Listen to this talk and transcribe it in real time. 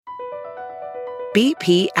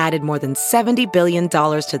BP added more than $70 billion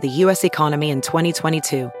to the U.S. economy in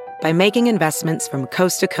 2022 by making investments from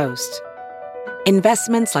coast to coast.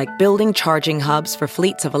 Investments like building charging hubs for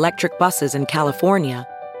fleets of electric buses in California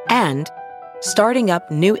and starting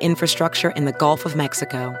up new infrastructure in the Gulf of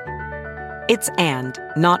Mexico. It's and,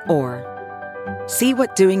 not or. See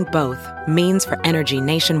what doing both means for energy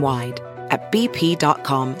nationwide at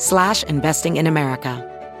bp.com/investing in America.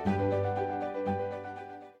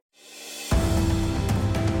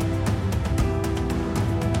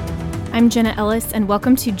 I'm Jenna Ellis, and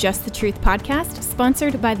welcome to Just the Truth podcast,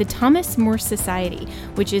 sponsored by the Thomas More Society,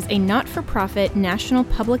 which is a not-for-profit national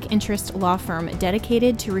public interest law firm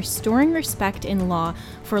dedicated to restoring respect in law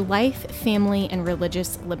for life, family, and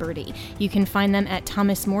religious liberty. You can find them at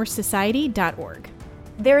thomasmoresociety.org.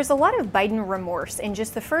 There's a lot of Biden remorse in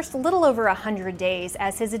just the first little over 100 days,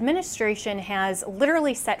 as his administration has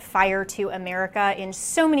literally set fire to America in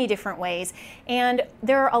so many different ways. And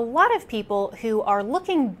there are a lot of people who are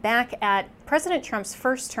looking back at President Trump's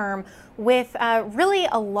first term with really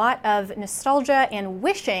a lot of nostalgia and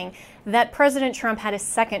wishing that President Trump had a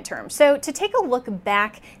second term. So to take a look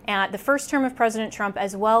back at the first term of President Trump,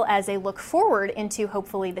 as well as a look forward into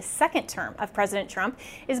hopefully the second term of President Trump,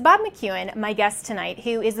 is Bob McEwen, my guest tonight,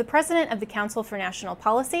 who is the president of the Council for National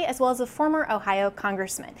Policy, as well as a former Ohio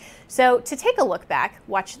congressman. So to take a look back,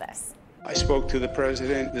 watch this. I spoke to the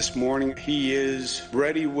president this morning. He is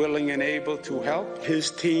ready, willing, and able to help. His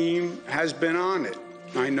team has been on it.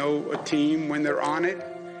 I know a team, when they're on it,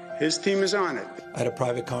 his team is on it. I had a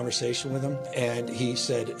private conversation with him, and he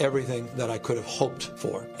said everything that I could have hoped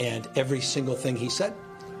for. And every single thing he said,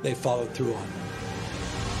 they followed through on.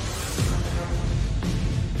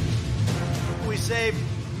 We saved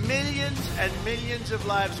millions and millions of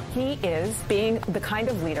lives. He is being the kind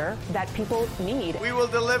of leader that people need. We will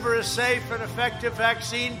deliver a safe and effective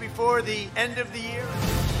vaccine before the end of the year.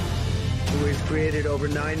 We've created over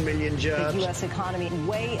 9 million jobs. The U.S. economy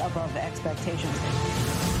way above expectations.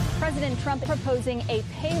 President Trump proposing a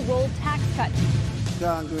payroll tax cut.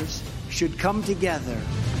 Congress should come together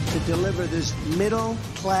to deliver this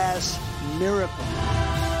middle-class miracle.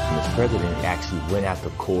 This president actually went at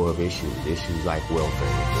the core of issues like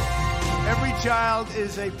welfare. Every child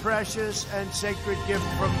is a precious and sacred gift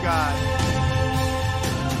from God.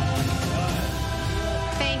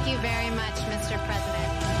 Thank you very much, Mr. President.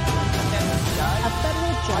 A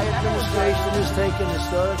federal judge. My administration has taken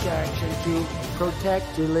historic action to protect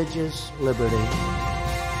religious liberty.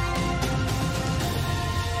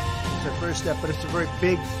 It's a first step, but it's a very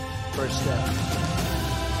big first step.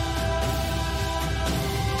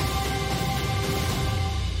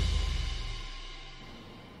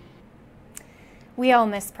 We all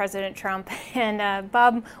miss President Trump. And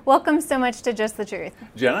Bob, welcome so much to Just the Truth.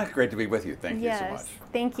 Jenna, great to be with you. Thank you so much.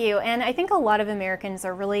 Thank you. And I think a lot of Americans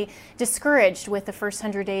are really discouraged with the first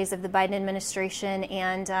 100 days of the Biden administration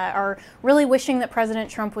and are really wishing that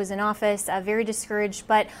President Trump was in office, very discouraged.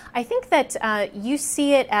 But I think that you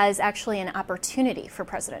see it as actually an opportunity for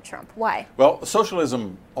President Trump. Why? Well,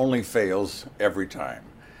 socialism only fails every time.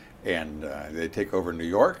 And they take over New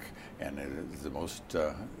York, and it is the most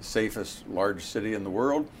safest large city in the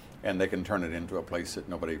world, and they can turn it into a place that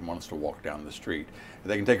nobody wants to walk down the street.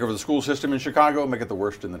 They can take over the school system in Chicago and make it the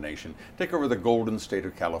worst in the nation, take over the golden state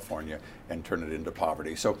of California and turn it into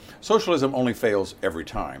poverty. So socialism only fails every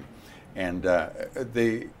time. And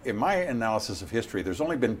in my analysis of history, there's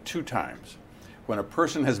only been 2 times when a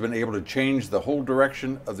person has been able to change the whole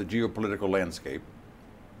direction of the geopolitical landscape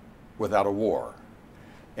without a war.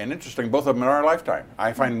 And interesting, both of them in our lifetime.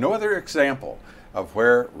 I find no other example of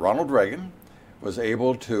where Ronald Reagan was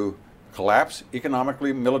able to collapse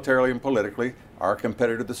economically, militarily, and politically our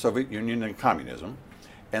competitor, the Soviet Union, and communism.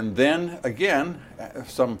 And then again,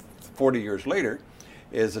 some 40 years later,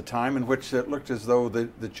 is a time in which it looked as though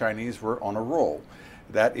the Chinese were on a roll.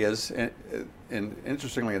 That is, and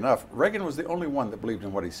interestingly enough, Reagan was the only one that believed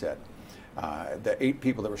in what he said. The 8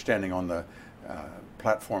 people that were standing on the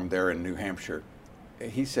platform there in New Hampshire,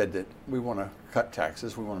 he said that we want to cut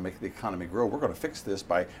taxes, we want to make the economy grow, we're going to fix this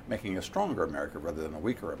by making a stronger America rather than a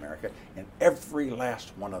weaker America, and every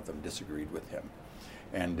last one of them disagreed with him.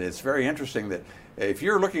 And it's very interesting that if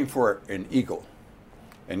you're looking for an eagle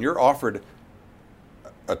and you're offered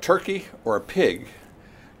a turkey or a pig,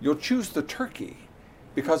 you'll choose the turkey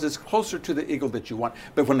because it's closer to the eagle that you want.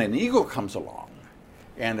 But when an eagle comes along,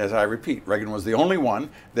 and as I repeat, Reagan was the only one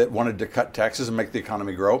that wanted to cut taxes and make the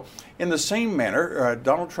economy grow. In the same manner,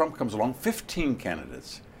 Donald Trump comes along, 15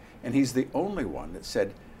 candidates, and he's the only one that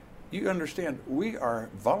said, you understand, we are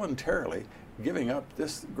voluntarily giving up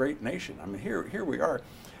this great nation. I mean, here we are.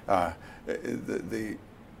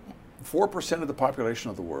 4% of the population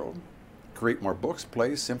of the world create more books,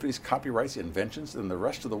 plays, symphonies, copyrights, inventions than the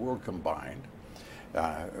rest of the world combined.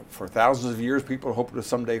 For thousands of years, people hoped to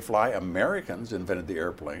someday fly. Americans invented the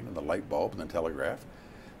airplane and the light bulb and the telegraph.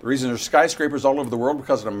 The reason there's skyscrapers all over the world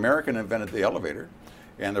because an American invented the elevator.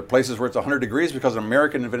 And there are places where it's 100 degrees because an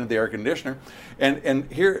American invented the air conditioner.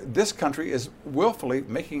 And here, this country is willfully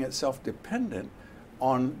making itself dependent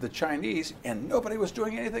on the Chinese, and nobody was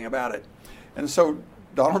doing anything about it. And so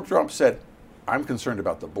Donald Trump said, I'm concerned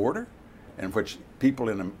about the border, in which people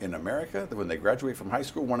in America, when they graduate from high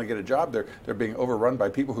school, want to get a job, they're being overrun by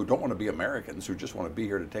people who don't want to be Americans, who just want to be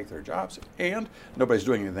here to take their jobs. And nobody's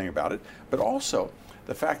doing anything about it. But also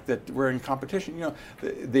the fact that we're in competition. You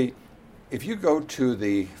know, if you go to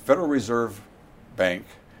the Federal Reserve Bank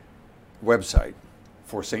website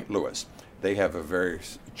for St. Louis, they have a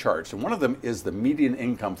various charts, and one of them is the median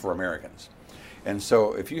income for Americans. And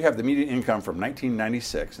so if you have the median income from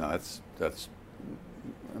 1996, now that's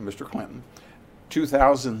Mr. Clinton,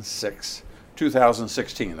 2006,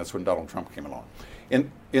 2016, that's when Donald Trump came along.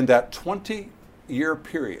 In that 20-year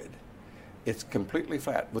period, it's completely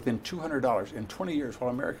flat, within $200 in 20 years, while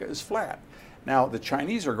America is flat. Now, the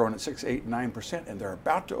Chinese are growing at 6, 8, 9%, and they're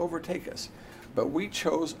about to overtake us. But we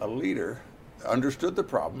chose a leader, understood the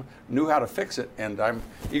problem, knew how to fix it, and I'm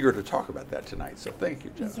eager to talk about that tonight. So thank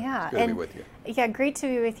you, Jenna. Yeah, it's good to be with you. Yeah, great to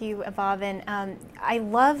be with you, Bob. And I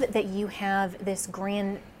love that you have this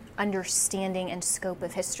grand understanding and scope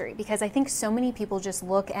of history, because I think so many people just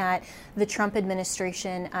look at the Trump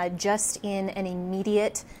administration just in an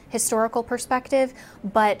immediate historical perspective,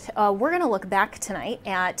 but we're going to look back tonight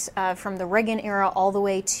at from the Reagan era all the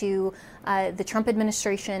way to the Trump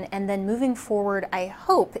administration, and then moving forward, I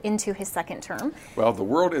hope, into his second term. Well, the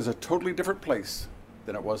world is a totally different place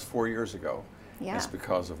than it was 4 years ago. Yeah. It's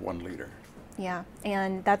because of one leader. Yeah,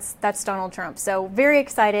 and that's Donald Trump. So very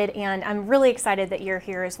excited, and I'm really excited that you're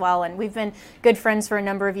here as well. And we've been good friends for a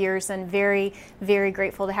number of years, and very, very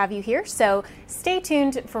grateful to have you here. So stay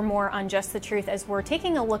tuned for more on Just the Truth as we're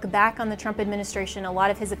taking a look back on the Trump administration, a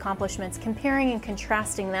lot of his accomplishments, comparing and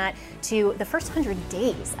contrasting that to the first 100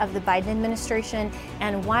 days of the Biden administration,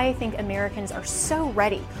 and why I think Americans are so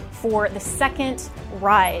ready for the second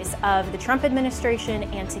rise of the Trump administration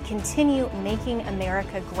and to continue making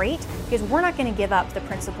America great, because we're not going to give up the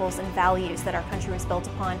principles and values that our country was built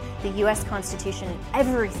upon, the U.S. Constitution, and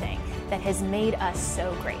everything that has made us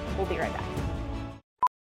so great. We'll be right back.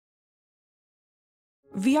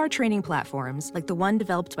 VR training platforms, like the one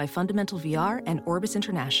developed by Fundamental VR and Orbis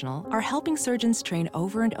International, are helping surgeons train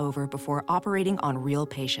over and over before operating on real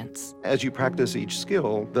patients. As you practice each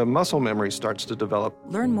skill, the muscle memory starts to develop.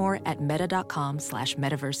 Learn more at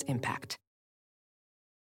meta.com/metaverseimpact.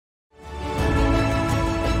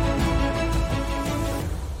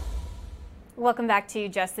 Welcome back to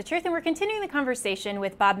Just the Truth, and we're continuing the conversation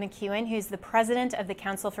with Bob McEwen, who's the president of the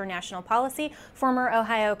Council for National Policy, former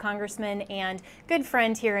Ohio congressman, and good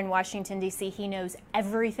friend here in Washington, D.C. He knows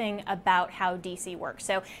everything about how D.C. works.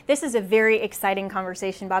 So this is a very exciting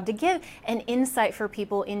conversation, Bob, to give an insight for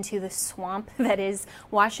people into the swamp that is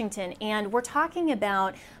Washington. And we're talking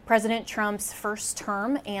about President Trump's first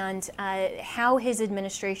term and how his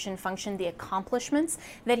administration functioned, the accomplishments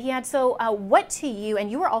that he had. So what to you,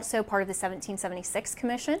 and you were also part of the 1776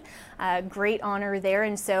 Commission, great honor there,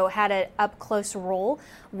 and so had an up-close role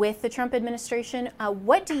with the Trump administration.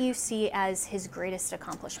 What do you see as his greatest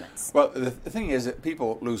accomplishments? Well, the thing is that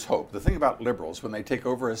people lose hope. The thing about liberals, when they take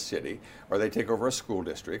over a city, or they take over a school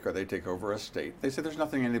district, or they take over a state, they say there's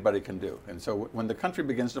nothing anybody can do. And so when the country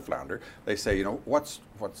begins to flounder, they say, you know, what's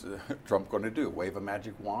Trump going to do? Wave a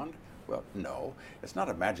magic wand? Well, no, it's not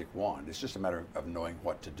a magic wand. It's just a matter of knowing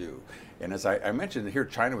what to do. And as I mentioned here,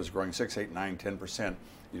 China was growing 6, 8, 9, 10%. The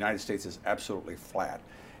United States is absolutely flat.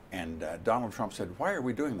 And Donald Trump said, why are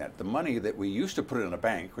we doing that? The money that we used to put in a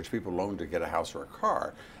bank, which people loaned to get a house or a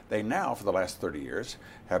car, they now, for the last 30 years,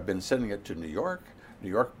 have been sending it to New York. New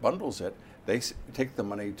York bundles it. They take the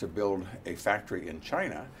money to build a factory in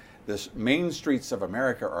China. The main streets of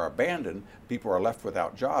America are abandoned. People are left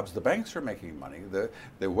without jobs. The banks are making money.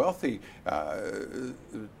 The wealthy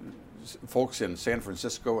folks in San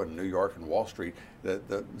Francisco and New York and Wall Street,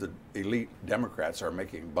 the elite Democrats are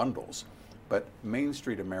making bundles. But Main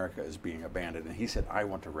Street America is being abandoned, and he said, I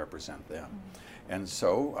want to represent them. And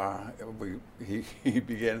so he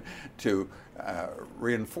began to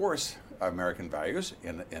reinforce American values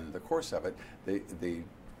in the course of it. The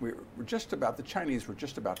the Chinese were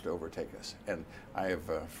just about to overtake us. And I have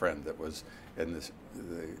a friend that was in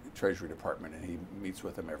the Treasury Department, and he meets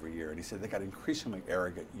with them every year, and he said they got increasingly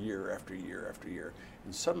arrogant year after year after year.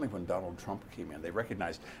 And suddenly when Donald Trump came in, they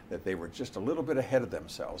recognized that they were just a little bit ahead of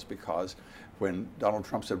themselves, because when Donald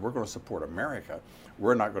Trump said, we're going to support America,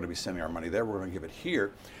 we're not going to be sending our money there, we're going to give it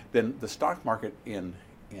here, then the stock market in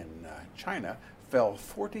China fell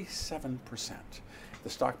 47%. The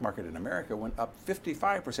stock market in America went up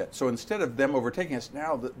 55%. So instead of them overtaking us,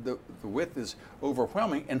 now the width is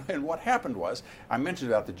overwhelming. And what happened was, I mentioned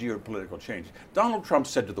about the geopolitical change. Donald Trump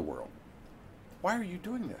said to the world, why are you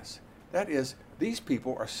doing this? That is, these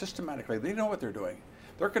people are systematically, they know what they're doing.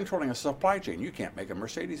 They're controlling a supply chain. You can't make a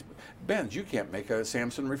Mercedes-Benz. You can't make a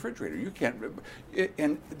Samsung refrigerator. You can't.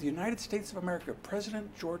 In the United States of America,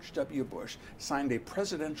 President George W. Bush signed a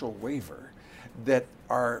presidential waiver that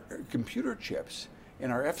our computer chips in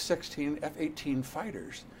our F-16, F-18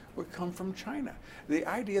 fighters would come from China. The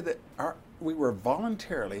idea that we were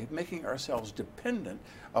voluntarily making ourselves dependent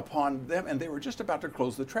upon them, and they were just about to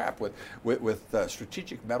close the trap with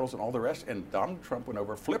strategic metals and all the rest, and Donald Trump went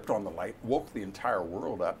over, flipped on the light, woke the entire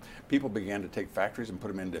world up. People began to take factories and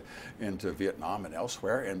put them into Vietnam and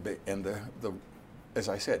elsewhere, and the as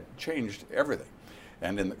I said, changed everything.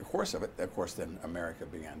 And in the course of it, of course, then America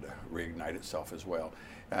began to reignite itself as well.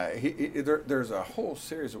 There's a whole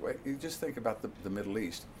series of ways. You just think about the Middle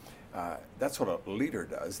East. That's what a leader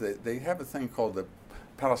does. They have a thing called the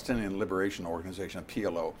Palestinian Liberation Organization,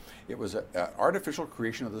 PLO. It was an artificial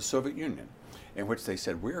creation of the Soviet Union, in which they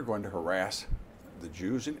said, we are going to harass the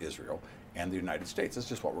Jews in Israel and the United States. That's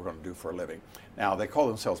just what we're going to do for a living. Now, they call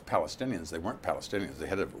themselves Palestinians. They weren't Palestinians. The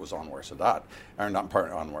head of it was Anwar Sadat, or not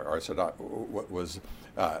Anwar Sadat,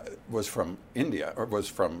 was from India, or was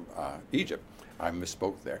from Egypt. I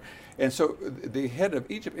misspoke there. And so the head of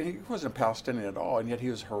Egypt, and he wasn't a Palestinian at all, and yet he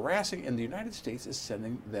was harassing, and the United States is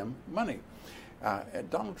sending them money. And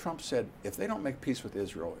Donald Trump said, if they don't make peace with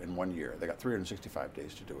Israel in 1 year, they got 365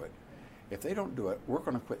 days to do it. If they don't do it, we're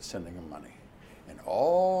going to quit sending them money. And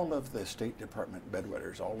all of the State Department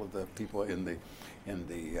bedwetters, all of the people in the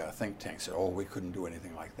think tanks said, oh, we couldn't do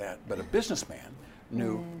anything like that. But a businessman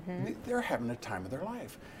knew they're having the time of their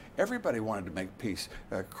life. Everybody wanted to make peace.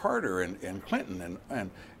 Carter and Clinton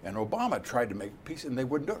and Obama tried to make peace, and they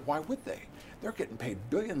wouldn't do it. Why would they? They're getting paid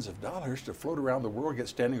billions of dollars to float around the world, get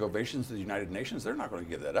standing ovations to the United Nations. They're not going to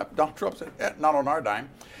give that up. Donald Trump said, not on our dime.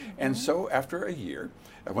 And so after a year,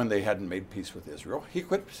 when they hadn't made peace with Israel, he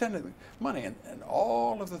quit sending money. And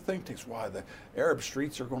all of the think tanks, why the Arab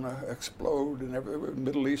streets are going to explode and the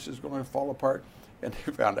Middle East is going to fall apart. And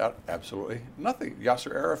they found out absolutely nothing.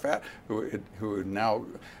 Yasser Arafat, who had now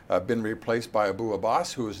been replaced by Abu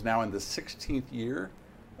Abbas, who is now in the 16th year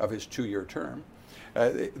of his 2-year term,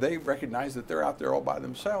 they recognized that they're out there all by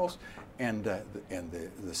themselves. And the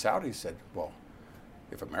Saudis said, well,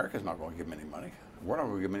 if America's not going to give them any money, we're not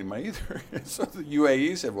going to give them any money either. So the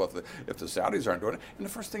UAE said, well, if the Saudis aren't doing it, and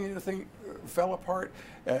the first thing fell apart,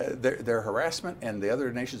 their harassment, and the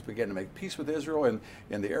other nations began to make peace with Israel. And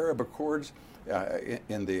in the Arab Accords,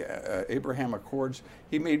 in the Abraham Accords,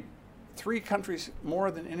 he made 3 countries,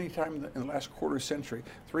 more than any time in the last quarter century,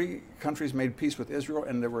 3 countries made peace with Israel,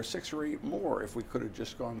 and there were 6 or 8 more if we could have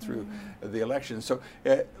just gone through the election. So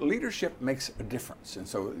leadership makes a difference. And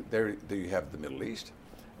so there you have the Middle East.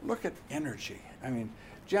 Look at energy. I mean,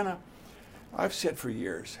 Jenna, I've said for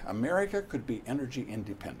years, America could be energy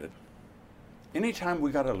independent anytime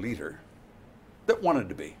we got a leader that wanted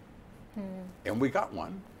to be. And we got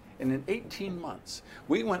one. And in 18 months,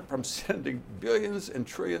 we went from sending billions and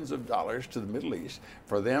trillions of dollars to the Middle East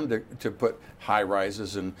for them to put high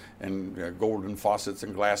rises and golden faucets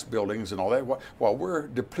and glass buildings and all that, while we're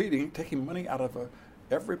depleting, taking money out of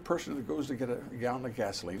every person that goes to get a gallon of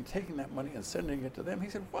gasoline, taking that money and sending it to them. He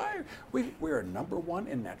said, why? We are number 1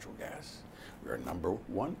 in natural gas. We are number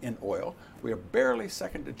 1 in oil. We are barely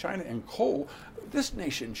second to China in coal. This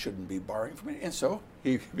nation shouldn't be borrowing from it. And so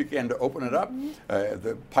he began to open it up.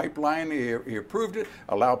 The pipeline, he approved it,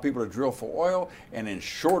 allowed people to drill for oil. And in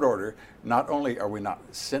short order, not only are we not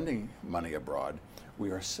sending money abroad,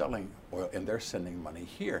 we are selling oil, and they're sending money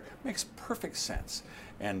here. Makes perfect sense.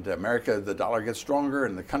 And America, the dollar gets stronger,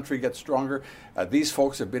 and the country gets stronger. These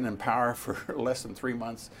folks have been in power for less than 3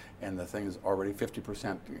 months, and the thing is already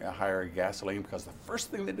 50% higher gasoline, because the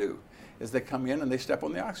first thing they do is they come in and they step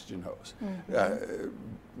on the oxygen hose.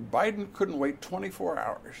 Biden couldn't wait 24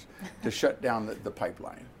 hours to shut down the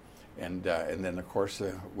pipeline. And then, of course,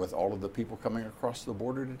 with all of the people coming across the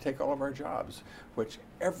border to take all of our jobs, which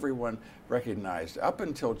everyone recognized up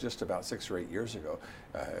until just about 6 or 8 years ago.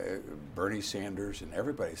 Bernie Sanders and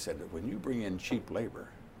everybody said that when you bring in cheap labor,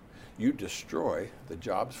 you destroy the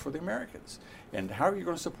jobs for the Americans. And how are you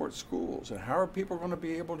going to support schools? And how are people going to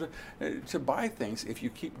be able to buy things if you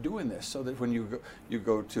keep doing this? So that when you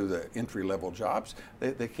go to the entry-level jobs,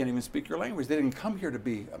 they can't even speak your language. They didn't come here to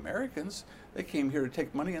be Americans. They came here to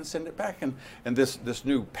take money and send it back. And this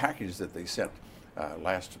new package that they sent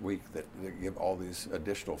last week that they give all these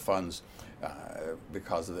additional funds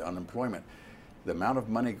because of the unemployment, the amount of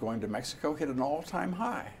money going to Mexico hit an all-time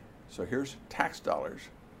high. So here's tax dollars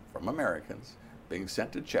from Americans being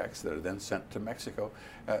sent to checks that are then sent to Mexico.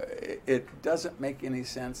 It doesn't make any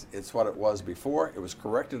sense. It's what it was before. It was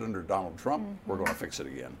corrected under Donald Trump. We're going to fix it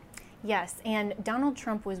again. Yes, and Donald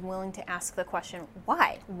Trump was willing to ask the question,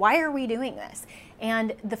 why? Why are we doing this?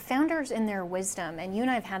 And the founders in their wisdom, and you and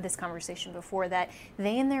I have had this conversation before, that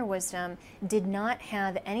they in their wisdom did not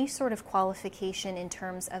have any sort of qualification in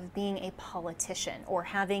terms of being a politician or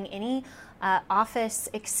having any office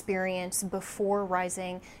experience before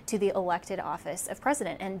rising to the elected office of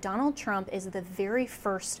president. And Donald Trump is the very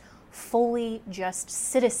first fully just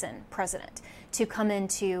citizen president to come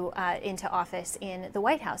into office in the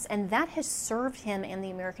White House. And that has served him and the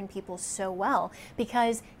American people so well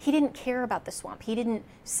because he didn't care about the swamp. He didn't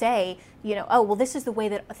say, oh, well, this is the way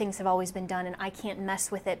that things have always been done and I can't mess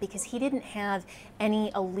with it, because he didn't have any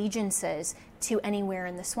allegiances to anywhere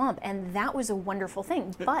in the swamp. And that was a wonderful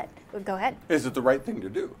thing. But go ahead. Is it the right thing to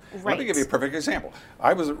do? Right. Let me give you a perfect example.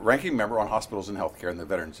 I was a ranking member on hospitals and healthcare in the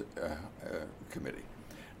Veterans Committee.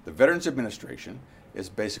 The Veterans Administration is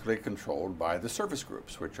basically controlled by the service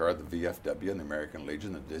groups, which are the VFW and the American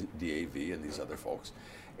Legion, the DAV, and these other folks.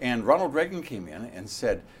 And Ronald Reagan came in and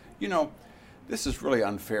said, this is really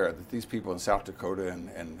unfair that these people in South Dakota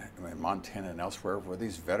and Montana and elsewhere, where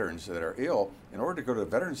these veterans that are ill, in order to go to a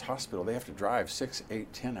veterans hospital, they have to drive 6,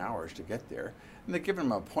 8, 10 hours to get there. And they give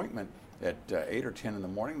them an appointment at 8 or 10 in the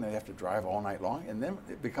morning. They have to drive all night long. And then,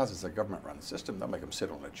 because it's a government-run system, they'll make them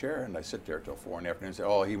sit on a chair, and I sit there till 4 in the afternoon and say,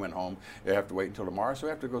 oh, he went home. They have to wait until tomorrow, so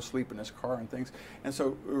we have to go sleep in his car and things. And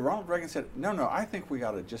so Ronald Reagan said, no, I think we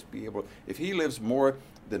ought to just be able, if he lives more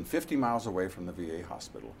than 50 miles away from the VA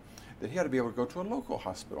hospital, that he ought to be able to go to a local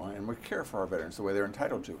hospital and we care for our veterans the way they're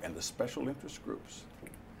entitled to. And the special interest groups,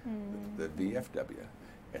 the VFW,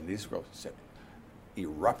 and these groups said,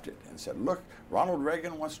 erupted and said, look, Ronald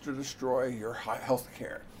Reagan wants to destroy your health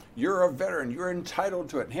care. You're a veteran. You're entitled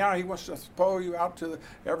to it. Now he wants to throw you out to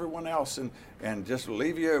everyone else and just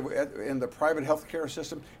leave you in the private health care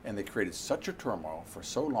system. And they created such a turmoil for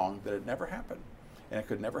so long that it never happened. And it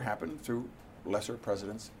could never happen through lesser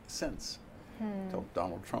presidents since. Until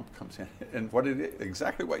Donald Trump comes in. And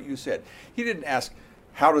exactly what you said. He didn't ask,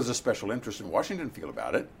 how does a special interest in Washington feel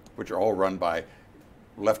about it, which are all run by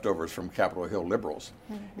leftovers from Capitol Hill liberals.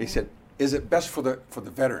 He said, is it best for the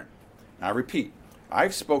veteran? Now, I repeat,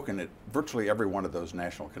 I've spoken at virtually every one of those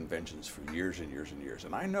national conventions for years and years and years,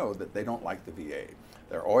 and I know that they don't like the VA.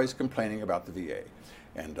 They're always complaining about the VA.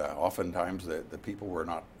 And oftentimes the people were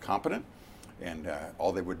not competent, and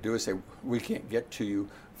all they would do is say, we can't get to you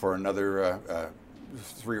for another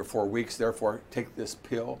 3 or 4 weeks, therefore take this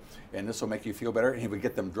pill, and this will make you feel better. And he would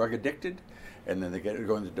get them drug addicted, and then they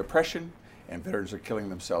go into depression, and veterans are killing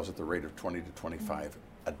themselves at the rate of 20 to 25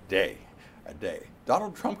 a day.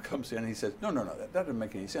 Donald Trump comes in and he says, no, that doesn't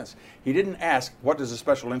make any sense. He didn't ask, what does a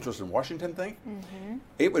special interest in Washington think?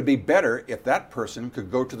 It would be better if that person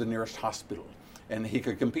could go to the nearest hospital and he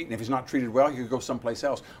could compete. And if he's not treated well, he could go someplace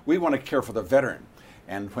else. We want to care for the veteran.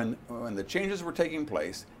 And when the changes were taking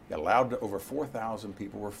place, he allowed over 4,000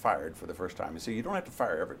 people were fired for the first time. You see, you don't have to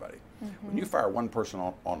fire everybody. When you fire one person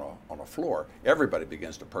on a floor, everybody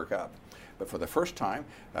begins to perk up. But for the first time,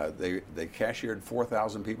 they cashiered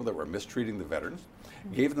 4,000 people that were mistreating the veterans,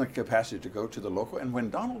 gave them the capacity to go to the local. And when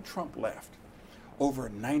Donald Trump left, over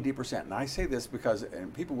 90%, and I say this because,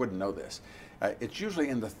 and people wouldn't know this, it's usually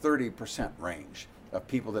in the 30% range of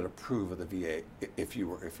people that approve of the VA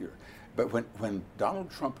but when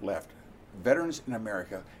Donald Trump left, veterans in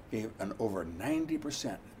America gave an over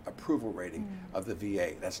 90% approval rating of the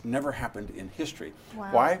VA. That's never happened in history. Wow.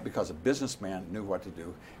 Why? Because a businessman knew what to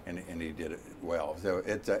do, and he did it well. So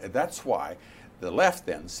that's why the left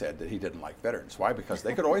then said that he didn't like veterans. Why? Because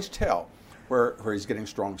they could always tell where he's getting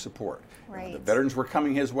strong support. Right. The veterans were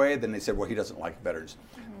coming his way, then they said, well, he doesn't like veterans.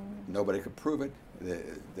 Nobody could prove it.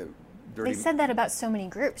 The dirty. They said that about so many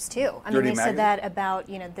groups too. I mean, they said that about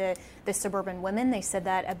the suburban women. They said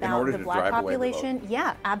that about the black population.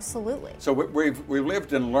 Yeah, absolutely. So we've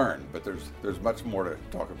lived and learned, but there's much more to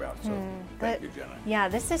talk about. So thank you, Jenna. Yeah,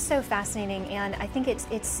 this is so fascinating, and I think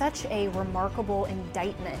it's such a remarkable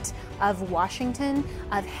indictment of Washington,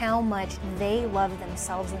 of how much they love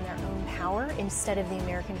themselves and their own power instead of the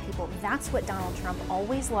American people. That's what Donald Trump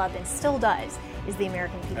always loved and still does, is the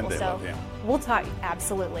American people. And they love him. We'll talk,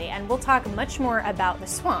 absolutely, and we'll talk much more about the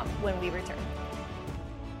swamp when we return.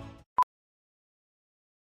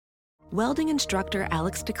 Welding instructor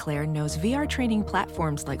Alex DeClaire knows VR training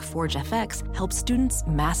platforms like ForgeFX help students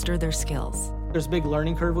master their skills. There's a big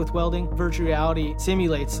learning curve with welding. Virtual reality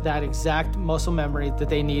simulates that exact muscle memory that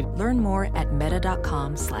they need. Learn more at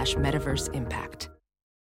meta.com/metaverseimpact.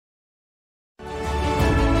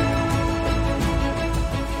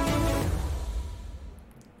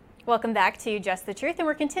 Welcome back to Just the Truth, and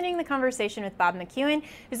we're continuing the conversation with Bob McEwen,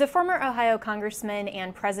 who's a former Ohio congressman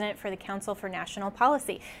and president for the Council for National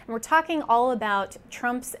Policy. And we're talking all about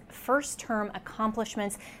Trump's first-term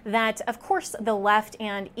accomplishments that, of course, the left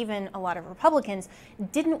and even a lot of Republicans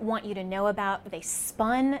didn't want you to know about. They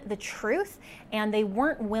spun the truth, and they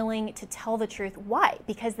weren't willing to tell the truth. Why?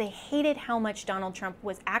 Because they hated how much Donald Trump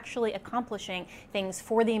was actually accomplishing things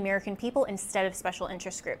for the American people instead of special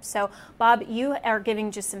interest groups. So, Bob, you are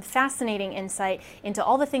giving just some fascinating insight into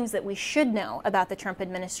all the things that we should know about the Trump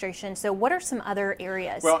administration. So what are some other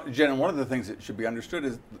areas? Well, Jen, one of the things that should be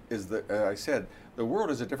understood is that, I said, the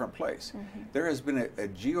world is a different place. Mm-hmm. There has been a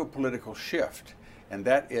geopolitical shift, and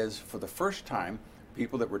that is, for the first time,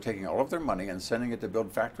 people that were taking all of their money and sending it to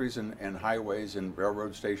build factories and highways and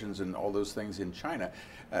railroad stations and all those things in China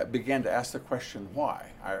began to ask the question, why?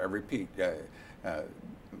 I repeat,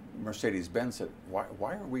 Mercedes-Benz said,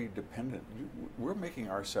 why are we dependent? We're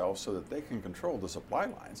making ourselves so that they can control the supply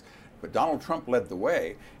lines. But Donald Trump led the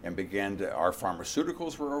way and began to, our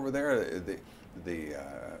pharmaceuticals were over there.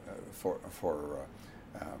 For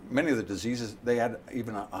many of the diseases, they had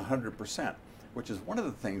even 100%, which is one of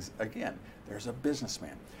the things, again, there's a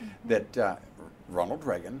businessman that Ronald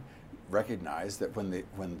Reagan recognized that when the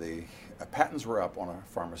patents were up on a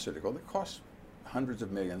pharmaceutical that cost hundreds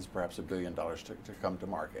of millions, perhaps $1 billion to come to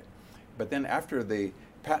market. But then after the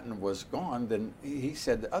patent was gone, then he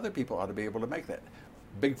said that other people ought to be able to make that.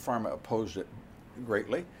 Big Pharma opposed it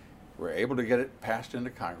greatly. We were able to get it passed into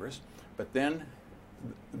Congress, but then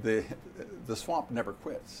the swamp never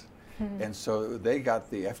quits. Mm-hmm. And so they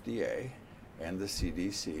got the FDA and the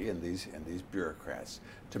CDC and these bureaucrats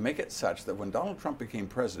to make it such that when Donald Trump became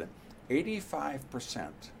president,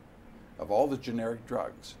 85% of all the generic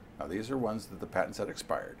drugs, now these are ones that the patents had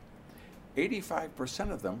expired,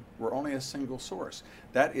 85% of them were only a single source.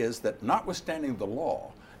 That is that notwithstanding the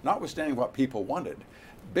law, notwithstanding what people wanted,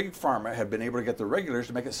 Big Pharma had been able to get the regulators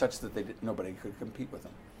to make it such that nobody could compete with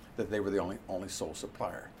them, that they were the only sole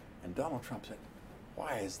supplier. And Donald Trump said,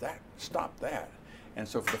 why is that? Stop that. And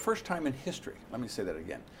so for the first time in history, let me say that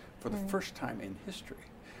again, for the first time in history,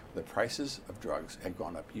 the prices of drugs had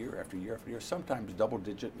gone up year after year after year, sometimes double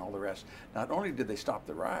digit and all the rest. Not only did they stop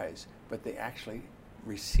the rise, but they actually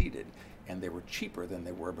receded, and they were cheaper than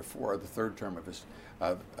they were before the third term of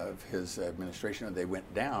his administration, and they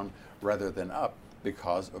went down rather than up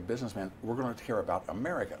because of businessmen. We're going to care about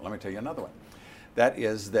America. Let me tell you another one. That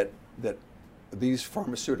is that these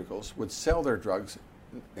pharmaceuticals would sell their drugs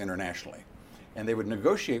internationally, and they would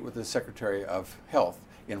negotiate with the Secretary of Health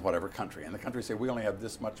in whatever country. And the country say, we only have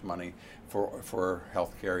this much money for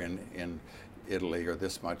health care in Italy, or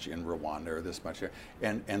this much in Rwanda, or this much here.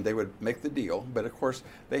 And they would make the deal, but of course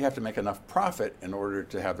they have to make enough profit in order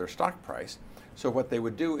to have their stock price. So what they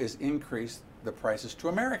would do is increase the prices to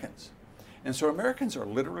Americans. And so Americans are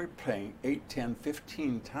literally paying 8, 10,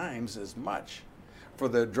 15 times as much for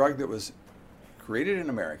the drug that was created in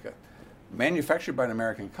America, manufactured by an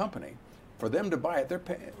American company. For them to buy it,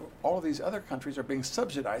 all of these other countries are being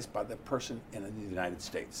subsidized by the person in the United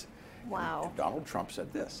States. Wow. And Donald Trump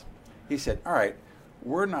said this. He said, all right,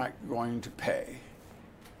 we're not going to pay.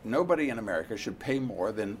 Nobody in America should pay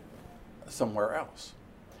more than somewhere else.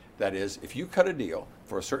 That is, if you cut a deal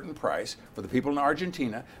for a certain price for the people in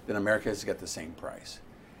Argentina, then America has to get the same price.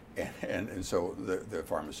 And so the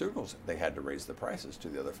pharmaceuticals, they had to raise the prices to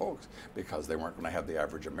the other folks because they weren't going to have the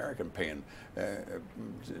average American paying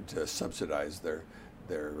to subsidize their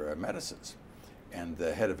medicines. And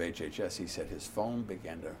the head of HHS, he said his phone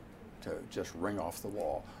began to just ring off the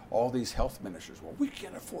wall. All these health ministers, well, we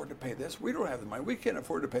can't afford to pay this. We don't have the money. We can't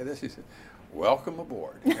afford to pay this. He said, welcome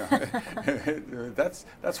aboard. You know,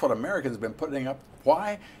 that's what Americans have been putting up.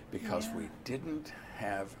 Why? Because we didn't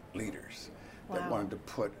have leaders. that wanted to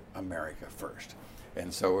put America first.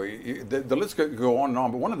 And so the list could go on and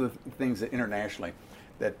on, but one of the things that internationally,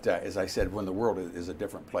 that as I said, when the world is a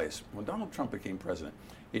different place, when Donald Trump became president,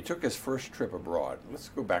 he took his first trip abroad. Let's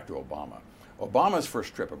go back to Obama. Obama's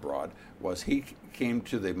first trip abroad was he came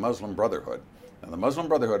to the Muslim Brotherhood. Now, the Muslim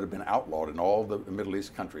Brotherhood had been outlawed in all the Middle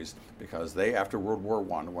East countries because they, after World War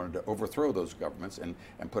I, wanted to overthrow those governments and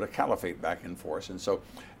put a caliphate back in force. And so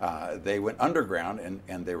they went underground,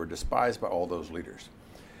 and they were despised by all those leaders.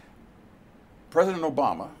 President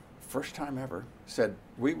Obama, first time ever, said,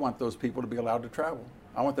 we want those people to be allowed to travel.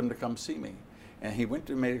 I want them to come see me. And he went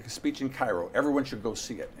to make a speech in Cairo. Everyone should go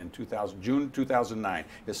see it in June 2009,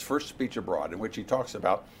 his first speech abroad, in which he talks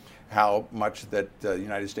about how much that the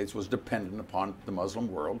United States was dependent upon the Muslim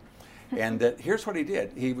world. And that here's what he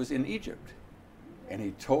did. He was in Egypt, and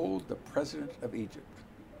he told the president of Egypt,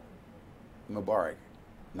 Mubarak,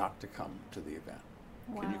 not to come to the event.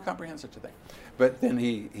 Wow. Can you comprehend such a thing? But then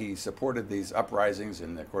he supported these uprisings,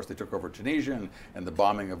 and of course they took over Tunisia and the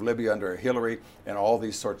bombing of Libya under Hillary and all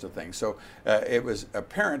these sorts of things. So it was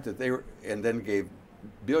apparent that they were, and then gave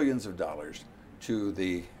billions of dollars to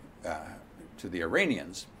the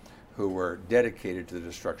Iranians, who were dedicated to the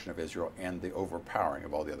destruction of Israel and the overpowering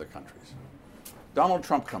of all the other countries. Donald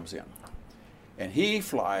Trump comes in, and he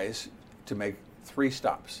flies to make 3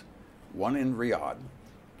 stops, one in Riyadh,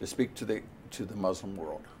 to speak to the Muslim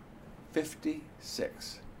world.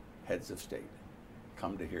 56 heads of state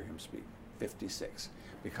come to hear him speak. 56,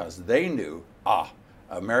 because they knew,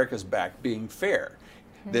 America's back, being fair.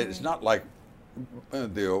 That it's not like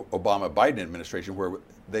the Obama-Biden administration, where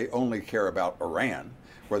they only care about Iran,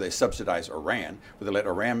 where they subsidize Iran, where they let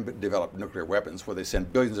Iran develop nuclear weapons, where they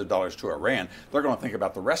send billions of dollars to Iran. They're going to think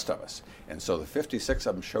about the rest of us. And so the 56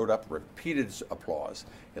 of them showed up, repeated applause.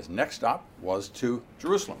 His next stop was to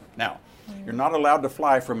Jerusalem. Now, you're not allowed to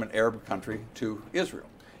fly from an Arab country to Israel.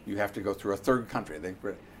 You have to go through a third country.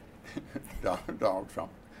 Donald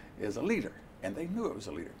Trump is a leader, and they knew it was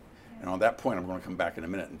a leader. And on that point, I'm going to come back in a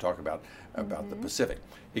minute and talk about the Pacific.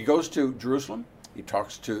 He goes to Jerusalem. He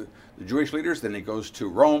talks to the Jewish leaders, then he goes to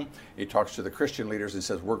Rome. He talks to the Christian leaders and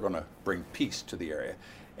says, we're going to bring peace to the area.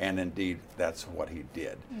 And indeed, that's what he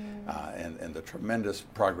did, and the tremendous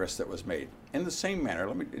progress that was made. In the same manner,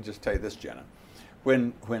 let me just tell you this, Jenna.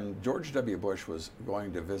 When George W. Bush was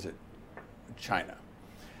going to visit China,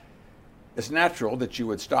 it's natural that you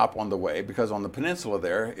would stop on the way, because on the peninsula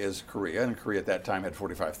there is Korea, and Korea at that time had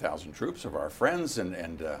 45,000 troops of our friends,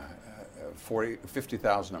 and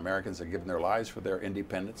 50,000 Americans had given their lives for their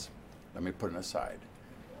independence. Let me put it aside.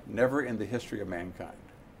 Never in the history of mankind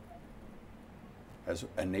has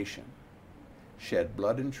a nation shed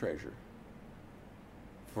blood and treasure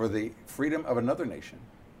for the freedom of another nation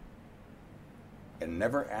and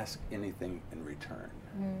never asked anything in return.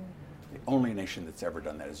 The only nation that's ever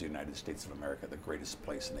done that is the United States of America, the greatest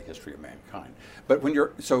place in the history of mankind. But when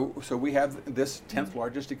you're, so we have this 10th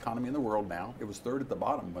largest economy in the world now. It was 3rd at the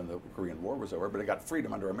bottom when the Korean War was over, but it got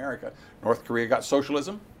freedom under America. North Korea got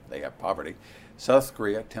socialism. They have poverty. South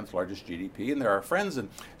Korea, 10th largest GDP, and they're our friends. And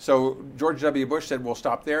so George W. Bush said, we'll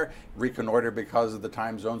stop there, reconnoiter because of the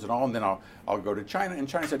time zones and all, and then I'll go to China. And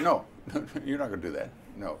China said, no, you're not going to do that.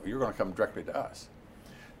 No, you're going to come directly to us.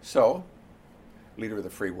 So leader of the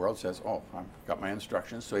free world says, I've got my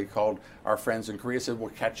instructions. So he called our friends in Korea, said, we'll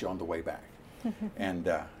catch you on the way back.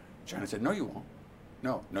 And China said, no, you won't.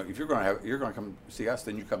 No, if you're going to come see us,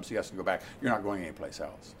 then you come see us and go back. You're not going anyplace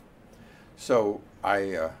else. So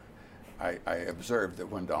I observed that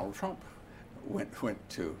when Donald Trump went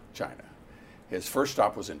to China, his first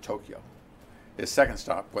stop was in Tokyo. His second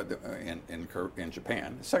stop was in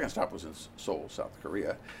Japan. His second stop was in Seoul, South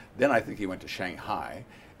Korea. Then I think he went to Shanghai.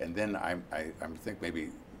 And then I think maybe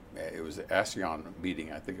it was the ASEAN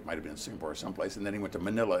meeting. I think it might have been in Singapore or someplace. And then he went to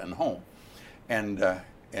Manila and home. And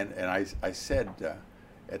I said,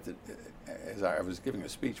 as I was giving a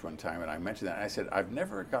speech one time, and I mentioned that, I said, I've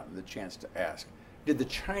never gotten the chance to ask, did the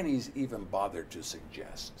Chinese even bother to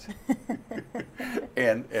suggest?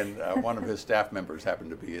 and one of his staff members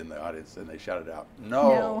happened to be in the audience, and they shouted out,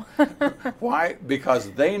 no. Why?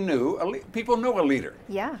 Because they knew, people know a leader.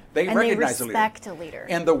 Yeah, they recognize they respect a leader.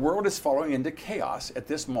 And the world is falling into chaos at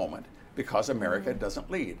this moment because America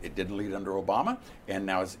doesn't lead. It didn't lead under Obama, and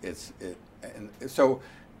now and so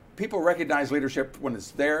people recognize leadership when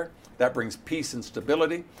it's there. That brings peace and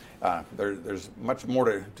stability. There's much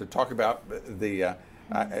more to talk about.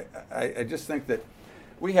 I just think that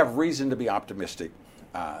we have reason to be optimistic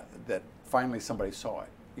that finally somebody saw it.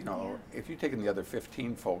 You know, if you take in the other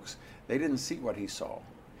 15 folks, they didn't see what he saw.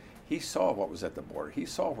 He saw what was at the border. He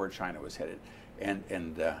saw where China was headed. And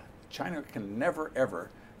China can never, ever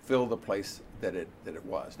fill the place that it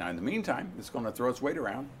was. Now, in the meantime, it's going to throw its weight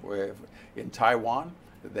around. In Taiwan,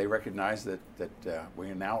 they recognize that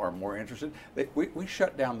we now are more interested. We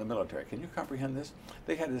shut down the military. Can you comprehend this?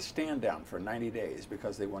 They had to stand down for 90 days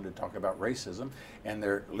because they wanted to talk about racism, and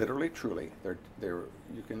they're literally, truly,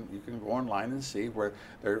 you can go online and see where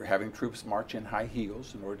they're having troops march in high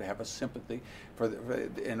heels in order to have a sympathy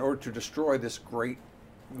in order to destroy this great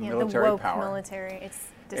military the woke power. Military, it's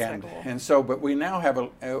despicable. And so, but we now have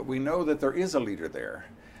we know that there is a leader there,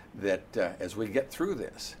 that as we get through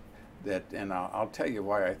this, and I'll tell you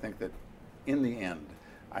why I think that in the end,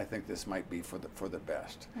 I think this might be for the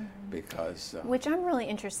best, because which I'm really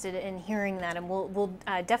interested in hearing that, and we'll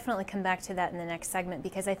definitely come back to that in the next segment,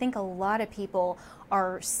 because I think a lot of people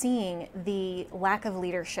are seeing the lack of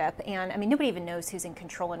leadership, and I mean, nobody even knows who's in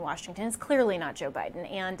control in Washington. It's clearly not Joe Biden,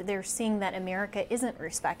 and they're seeing that America isn't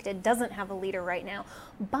respected, doesn't have a leader right now.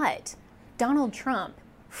 But Donald Trump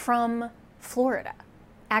from Florida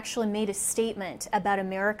actually made a statement about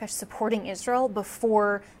America supporting Israel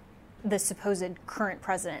before the supposed current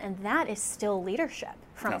president, and that is still leadership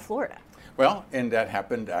from Florida. Well, and that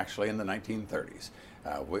happened actually in the 1930s.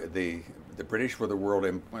 The British were the world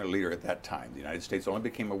leader at that time. The United States only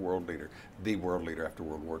became the world leader after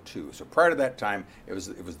World War II. So prior to that time, it was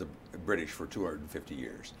the British for 250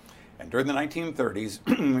 years. And during the 1930s,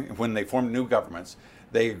 when they formed new governments,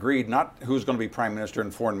 they agreed not who was going to be prime minister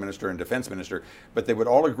and foreign minister and defense minister, but they would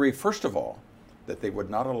all agree, first of all, that they would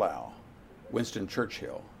not allow Winston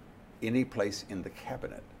Churchill any place in the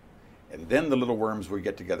cabinet. And then the little worms would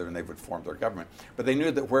get together and they would form their government. But they knew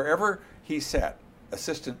that wherever he sat,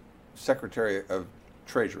 Assistant Secretary of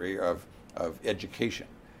Treasury, of Education,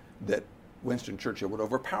 that Winston Churchill would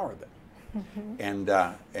overpower them. And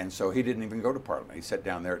so he didn't even go to Parliament. He sat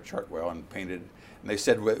down there at Chartwell and painted. And they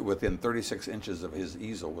said within 36 inches of his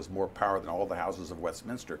easel was more power than all the houses of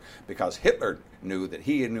Westminster, because Hitler knew that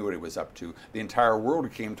he knew what he was up to. The entire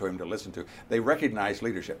world came to him to listen to. They recognized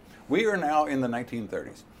leadership. We are now in the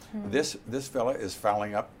 1930s. This fella is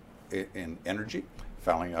fouling up in energy,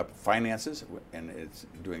 fouling up finances, and it's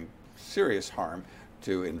doing serious harm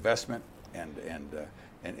to investment and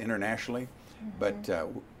internationally. But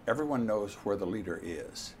everyone knows where the leader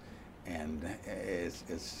is, and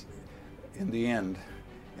it's in the end,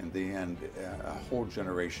 a whole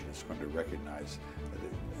generation is going to recognize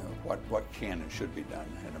what can and should be done,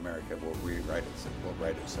 and America will right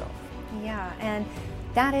itself. Yeah, and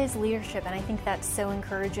that is leadership, and I think that's so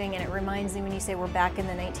encouraging, and it reminds me when you say we're back in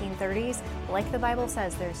the 1930s, like the Bible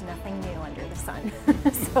says, there's nothing new under the sun.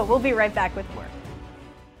 So we'll be right back with more.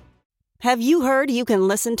 Have you heard you can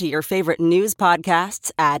listen to your favorite news podcasts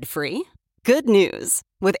ad-free? Good news.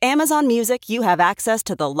 With Amazon Music, you have access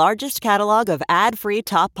to the largest catalog of ad-free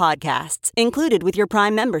top podcasts included with your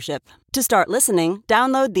Prime membership. To start listening,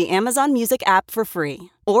 download the Amazon Music app for free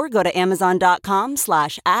or go to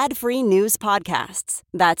amazon.com/ad-free news podcasts.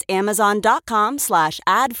 That's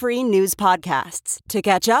amazon.com/ad-free news podcasts to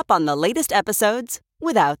catch up on the latest episodes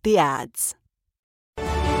without the ads.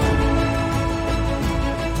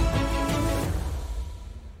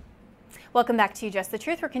 Welcome back to Just the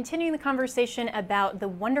Truth. We're continuing the conversation about the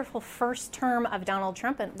wonderful first term of Donald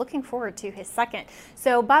Trump and looking forward to his second.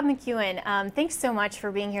 So Bob McEwen, thanks so much for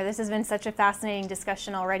being here. This has been such a fascinating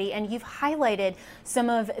discussion already, and you've highlighted some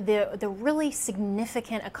of the really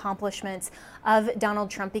significant accomplishments of Donald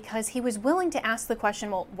Trump, because he was willing to ask the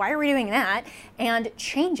question, well, why are we doing that? And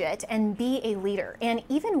change it and be a leader. And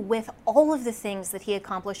even with all of the things that he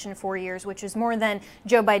accomplished in 4 years, which is more than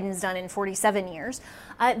Joe Biden's done in 47 years,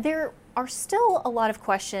 there are still a lot of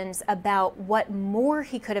questions about what more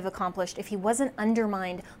he could have accomplished if he wasn't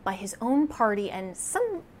undermined by his own party and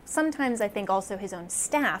sometimes I think also his own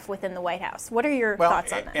staff within the White House. What are your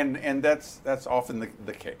thoughts on that? And that's often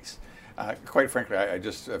the case. Quite frankly, I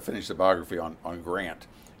just finished a biography on Grant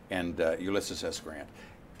and Ulysses S. Grant,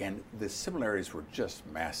 and the similarities were just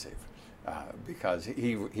massive because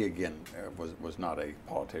he again was not a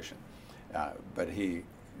politician, but he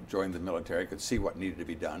joined the military, could see what needed to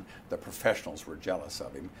be done. The professionals were jealous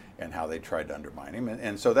of him and how they tried to undermine him,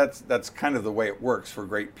 and so that's kind of the way it works for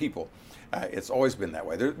great people. It's always been that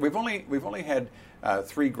way. We've only had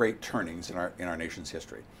 3 great turnings in our nation's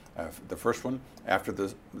history. The first one, after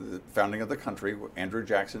the founding of the country, Andrew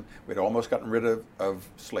Jackson, we'd almost gotten rid of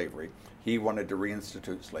slavery. He wanted to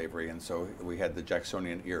reinstitute slavery, and so we had the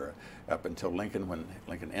Jacksonian era up until Lincoln. When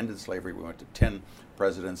Lincoln ended slavery, we went to 10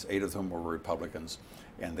 presidents, 8 of whom were Republicans,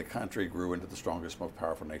 and the country grew into the strongest, most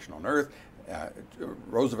powerful nation on earth.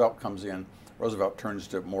 Roosevelt comes in. Roosevelt turns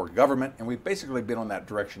to more government, and we've basically been on that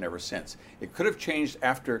direction ever since. It could have changed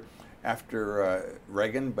after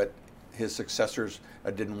Reagan, but his successors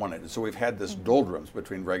didn't want it. And so we've had this doldrums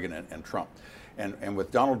between Reagan and Trump. And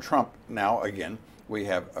with Donald Trump now, again, we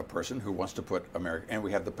have a person who wants to put America, and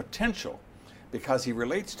we have the potential, because he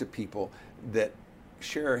relates to people that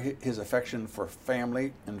share his affection for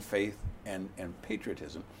family and faith and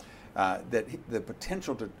patriotism, the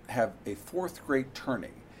potential to have a fourth great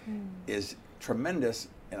turning is tremendous,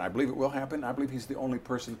 and I believe it will happen. I believe he's the only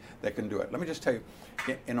person that can do it. Let me just tell you,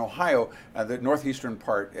 in Ohio, the northeastern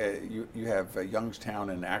part, you have Youngstown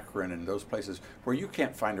and Akron and those places where you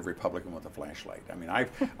can't find a Republican with a flashlight. I mean,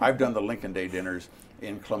 I've done the Lincoln Day dinners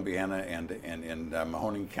in Columbiana and in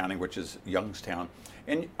Mahoning County, which is Youngstown,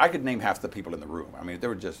 and I could name half the people in the room. I mean, there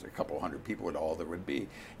were just a couple hundred people at all there would be.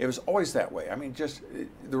 It was always that way. I mean, just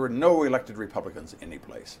there were no elected Republicans any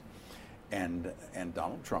place, and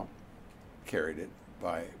Donald Trump carried it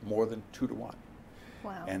by more than 2-1.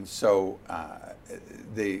 Wow. And so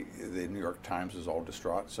the New York Times is all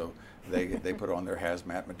distraught, so they put on their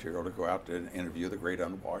hazmat material to go out to interview the great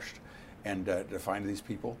unwashed and to find these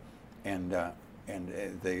people. And I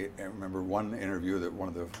remember one interview that one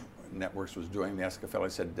of the networks was doing. They asked a fellow,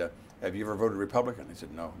 said, have you ever voted Republican? He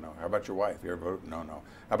said, no. How about your wife? You ever voted? No.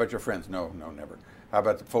 How about your friends? No, never. How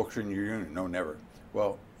about the folks in your union? No, never.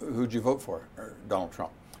 Well, who'd you vote for? Donald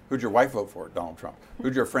Trump. Who'd your wife vote for? Donald Trump.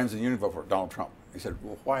 Who'd your friends in the union vote for? Donald Trump. He said,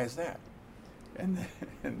 well, why is that? And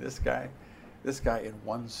this guy in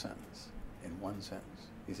one sentence,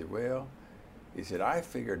 he said, well, I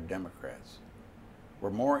figured Democrats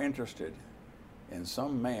were more interested in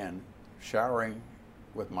some man showering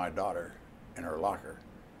with my daughter in her locker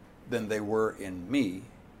than they were in me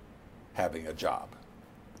having a job.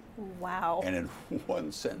 Wow. And in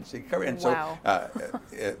one sentence, he covered it. And wow.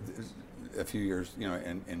 So a few years,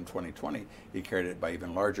 in 2020, he carried it by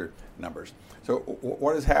even larger numbers. So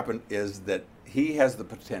what has happened is that he has the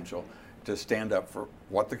potential to stand up for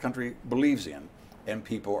what the country believes in, and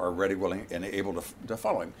people are ready, willing, and able to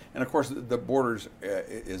follow him. And of course, the borders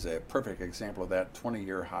is a perfect example of that.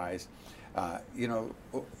 20-year highs.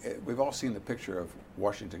 We've all seen the picture of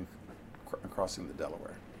Washington crossing the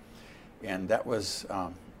Delaware, and that was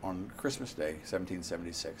on Christmas Day,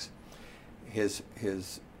 1776.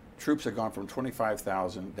 His troops had gone from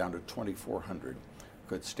 25,000 down to 2,400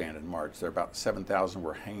 could stand and march. There about 7,000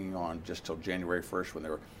 were hanging on just till January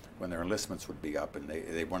 1st when their enlistments would be up, and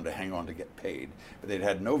they wanted to hang on to get paid. But they'd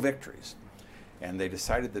had no victories, and they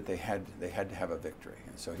decided that they had to have a victory.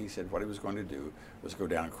 And so he said what he was going to do was go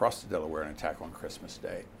down and cross the Delaware and attack on Christmas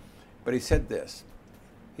Day. But he said this.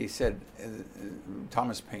 He said,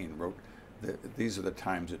 Thomas Paine wrote, these are the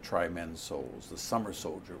times that try men's souls, the summer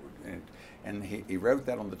soldier. And he wrote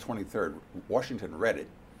that on the 23rd. Washington read it,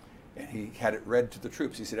 and he had it read to the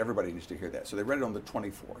troops. He said, everybody needs to hear that. So they read it on the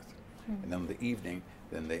 24th. And then on the evening,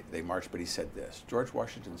 then they marched. But he said this. George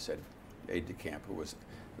Washington said, aide-de-camp, who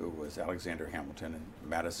was Alexander Hamilton, and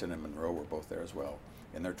Madison and Monroe were both there as well,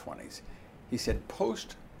 in their 20s. He said,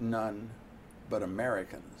 post none but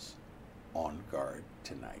Americans on guard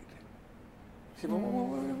tonight. He said,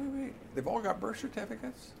 wait. They've all got birth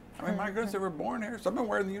certificates? I mean, my goodness, they were born here. Some of them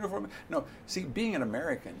wearing the uniform. No, see, being an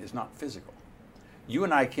American is not physical. You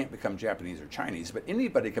and I can't become Japanese or Chinese, but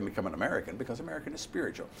anybody can become an American because American is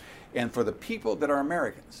spiritual. And for the people that are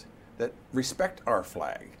Americans, that respect our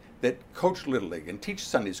flag, that coach Little League and teach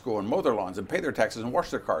Sunday school and mow their lawns and pay their taxes and wash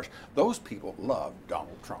their cars, those people love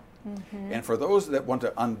Donald Trump. And for those that want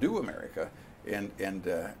to undo America and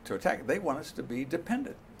to attack, they want us to be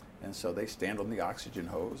dependent. And so they stand on the oxygen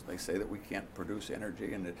hose. They say that we can't produce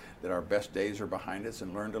energy and that our best days are behind us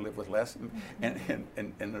and learn to live with less. And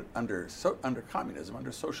under communism,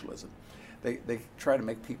 under socialism, they try to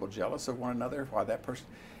make people jealous of one another. Why that person?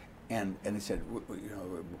 And he said,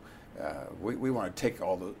 we want to take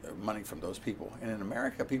all the money from those people. And in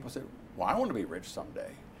America, people said, well, I want to be rich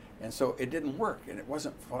someday. And so it didn't work. And it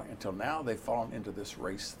wasn't until now they've fallen into this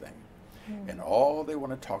race thing. And all they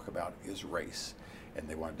want to talk about is race. And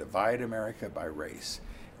they want to divide America by race,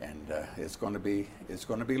 and it's going to be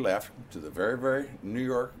left to the very, very New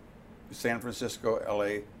York, San Francisco,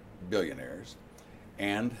 L.A. billionaires,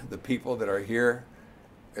 and the people that are here,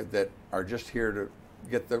 that are just here to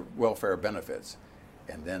get the welfare benefits,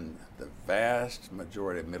 and then the vast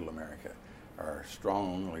majority of Middle America are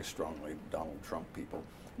strongly Donald Trump people,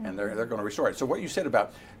 and they're going to restore it. So what you said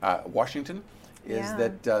about Washington is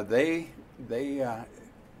that they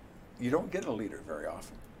you don't get a leader very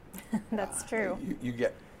often. That's true. You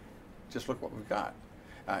get, just look what we've got.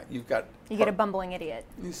 You get a bumbling idiot.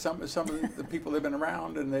 Some of the people they've been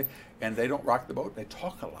around, and they don't rock the boat. They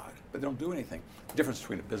talk a lot, but they don't do anything. The difference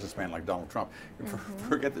between a businessman like Donald Trump,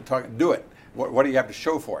 forget the talk, do it. What do you have to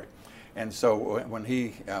show for it? And so when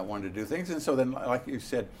he wanted to do things, and so then, like you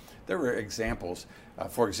said, there were examples.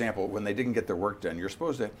 For example, when they didn't get their work done, you're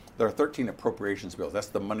supposed to, there are 13 appropriations bills. That's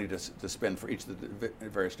the money to spend for each of the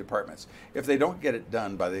various departments. If they don't get it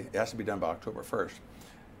done it has to be done by October 1st.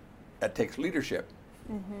 That takes leadership.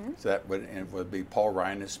 Mm-hmm. So that would be Paul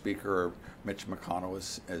Ryan as Speaker or Mitch McConnell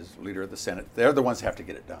as leader of the Senate. They're the ones who have to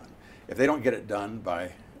get it done. If they don't get it done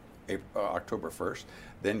by October 1st,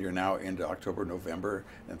 then you're now into October, November,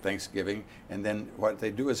 and Thanksgiving. And then what they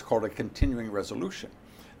do is called a continuing resolution.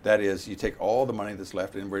 That is, you take all the money that's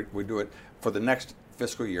left and we do it for the next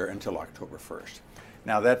fiscal year until October 1st.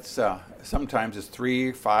 Now that's sometimes it's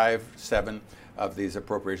 3, 5, 7 of these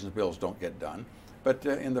appropriations bills don't get done. But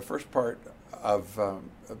in the first part of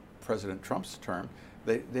President Trump's term,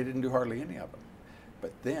 they didn't do hardly any of them.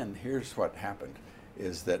 But then here's what happened,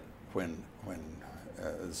 is that when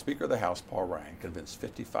the Speaker of the House, Paul Ryan, convinced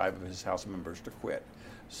 55 of his House members to quit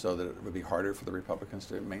so that it would be harder for the Republicans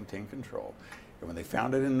to maintain control. And when they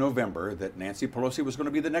found out in November that Nancy Pelosi was going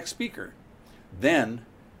to be the next Speaker, then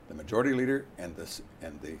the Majority Leader and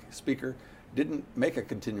the Speaker didn't make a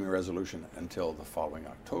continuing resolution until the following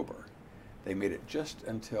October. They made it just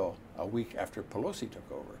until a week after Pelosi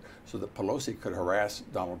took over, so that Pelosi could harass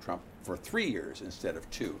Donald Trump for 3 years instead of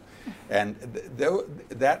 2. And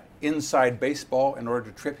that inside baseball, in order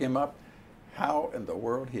to trip him up, how in the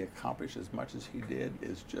world he accomplished as much as he did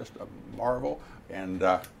is just a marvel. And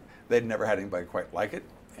they'd never had anybody quite like it.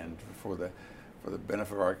 And for the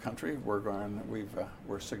benefit of our country,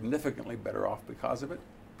 we're significantly better off because of it.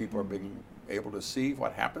 People are being able to see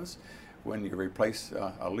what happens when you replace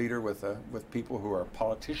a leader with people who are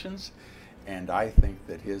politicians. And I think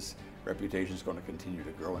that his reputation is going to continue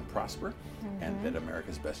to grow and prosper, and that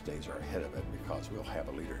America's best days are ahead of it because we'll have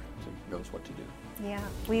a leader who knows what to do. Yeah,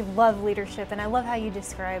 we love leadership, and I love how you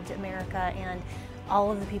described America and all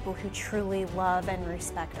of the people who truly love and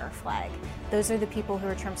respect our flag. Those are the people who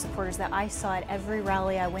are Trump supporters that I saw at every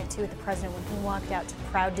rally I went to with the president. When he walked out to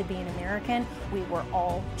Proud to be an American, we were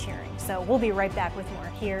all cheering. So we'll be right back with more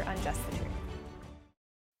here on Just the Truth.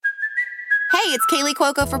 Hey, it's Kaylee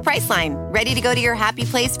Cuoco for Priceline. Ready to go to your happy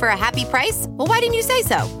place for a happy price? Well, why didn't you say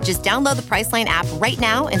so? Just download the Priceline app right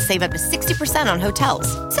now and save up to 60% on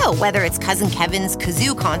hotels. So whether it's Cousin Kevin's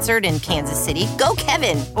Kazoo Concert in Kansas City, go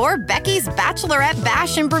Kevin, or Becky's Bachelorette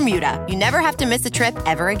Bash in Bermuda, you never have to miss a trip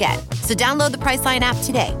ever again. So download the Priceline app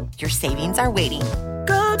today. Your savings are waiting.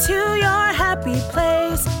 Go to your happy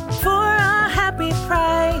place for a happy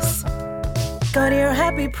price. Go to your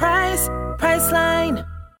happy price, Priceline.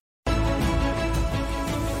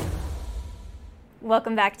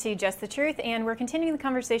 Welcome back to Just the Truth, and we're continuing the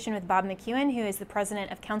conversation with Bob McEwen, who is the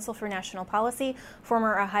president of Council for National Policy,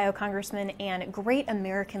 former Ohio congressman, and great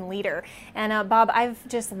American leader. And Bob, I've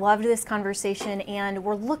just loved this conversation, and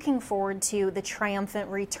we're looking forward to the triumphant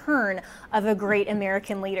return of a great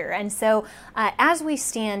American leader. And so as we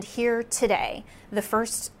stand here today, the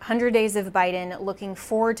first 100 days of Biden, looking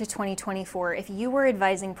forward to 2024, if you were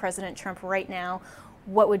advising President Trump right now,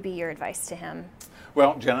 what would be your advice to him?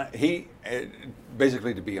 Well, Jenna, he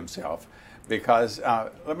basically to be himself, because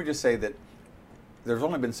let me just say that there's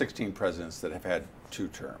only been 16 presidents that have had 2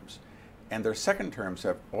 terms, and their second terms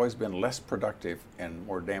have always been less productive and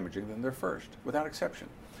more damaging than their first, without exception.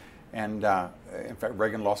 And in fact,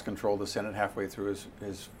 Reagan lost control of the Senate halfway through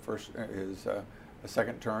his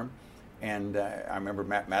second term. And I remember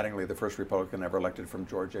Matt Mattingly, the first Republican ever elected from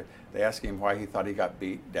Georgia, they asked him why he thought he got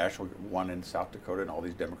beat. Daschle won in South Dakota, and all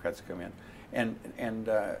these Democrats come in. And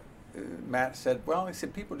Matt said, well, he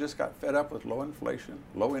said, people just got fed up with low inflation,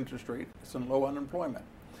 low interest rates, and low unemployment,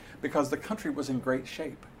 because the country was in great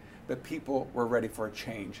shape. The people were ready for a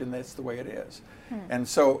change, and that's the way it is. And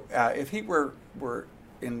so if he were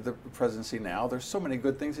in the presidency now, there's so many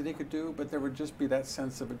good things that he could do, but there would just be that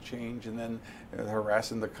sense of a change, and then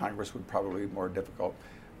harassing the Congress would probably be more difficult.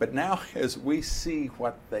 But now, as we see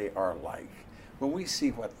what they are like, when we see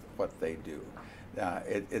what they do,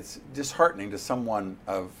 it's disheartening to someone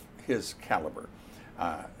of his caliber.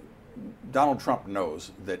 Donald Trump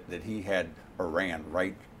knows that he had Iran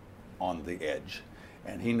right on the edge,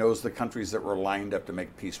 and he knows the countries that were lined up to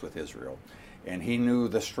make peace with Israel. And he knew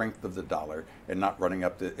the strength of the dollar and not running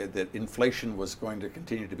up, that inflation was going to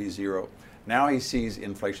continue to be zero. Now he sees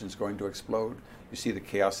inflation is going to explode. You see the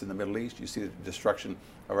chaos in the Middle East. You see the destruction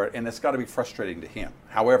of our, and it's got to be frustrating to him.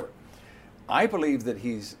 However, I believe that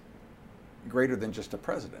he's greater than just a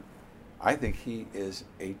president. I think he is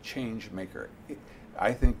a change maker.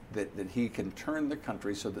 I think that he can turn the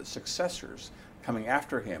country so that successors coming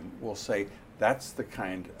after him will say, that's the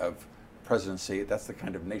kind of presidency, that's the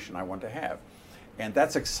kind of nation I want to have. And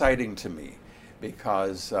that's exciting to me,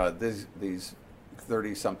 because these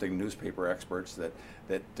 30-something newspaper experts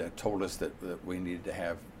that told us that we needed to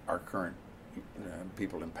have our current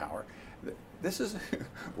people in power.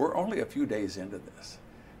 We're only a few days into this.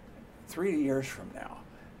 3 years from now,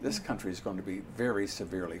 this country is going to be very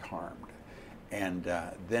severely harmed. And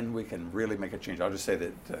then we can really make a change. I'll just say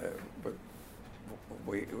that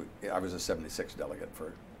I was a 76 delegate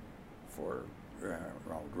for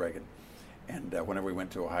Ronald Reagan. And whenever we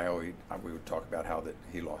went to Ohio, we would talk about how that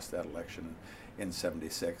he lost that election in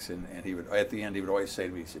 76. And he would, at the end, he would always say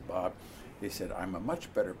to me, he said, Bob, he said, I'm a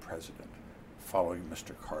much better president following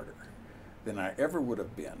Mr. Carter than I ever would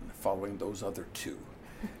have been following those other two,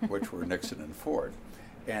 which were Nixon and Ford.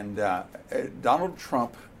 And Donald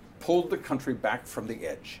Trump pulled the country back from the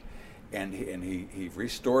edge, and he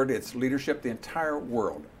restored its leadership. The entire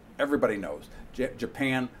world, everybody knows,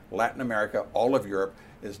 Japan, Latin America, all of Europe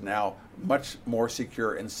is now much more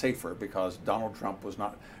secure and safer because Donald Trump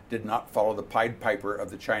did not follow the Pied Piper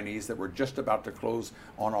of the Chinese that were just about to close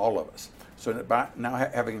on all of us. So now,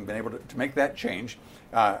 having been able to make that change,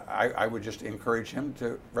 I would just encourage him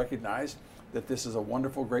to recognize that this is a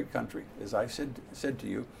wonderful, great country. As I said to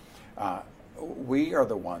you, we are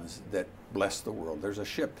the ones that bless the world. There's a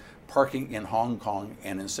ship parking in Hong Kong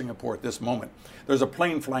and in Singapore at this moment. There's a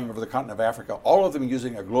plane flying over the continent of Africa, all of them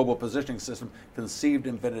using a global positioning system conceived,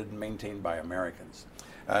 invented, and maintained by Americans.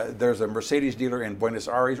 There's a Mercedes dealer in Buenos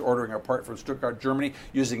Aires ordering a part from Stuttgart, Germany,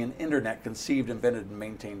 using an internet conceived, invented, and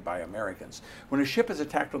maintained by Americans. When a ship is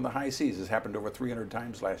attacked on the high seas, as happened over 300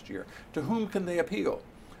 times last year, to whom can they appeal?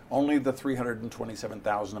 Only the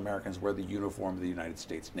 327,000 Americans wear the uniform of the United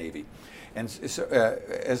States Navy. And so,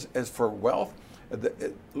 as for wealth,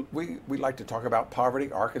 we like to talk about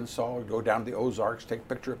poverty. Arkansas, go down to the Ozarks, take a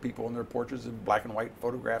picture of people in their portraits in black and white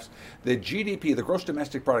photographs. The GDP, the gross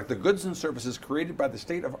domestic product, the goods and services created by the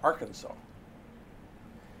state of Arkansas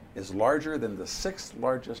is larger than the 6th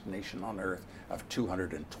largest nation on earth of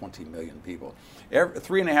 220 million people.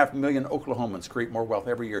 3.5 million Oklahomans create more wealth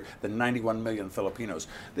every year than 91 million Filipinos.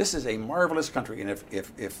 This is a marvelous country, and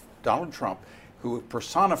if Donald Trump, who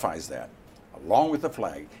personifies that, along with the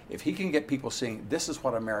flag, if he can get people seeing this is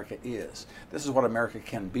what America is, this is what America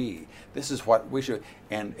can be, this is what we should,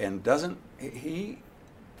 and doesn't, he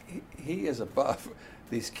is above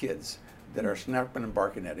these kids that are snapping and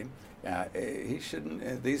barking at him. He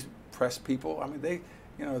shouldn't, these press people, I mean,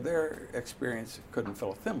 their experience couldn't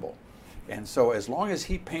fill a thimble. And so as long as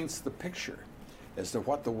he paints the picture as to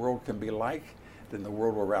what the world can be like, then the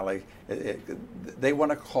world will rally. They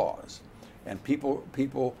want a cause, and people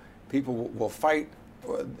will fight.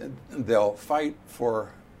 They'll fight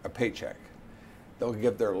for a paycheck. They'll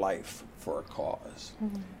give their life for a cause.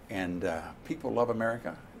 Mm-hmm. And people love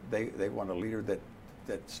America. They want a leader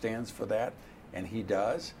that stands for that, and he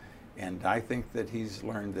does. And I think that he's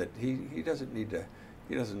learned that he doesn't need to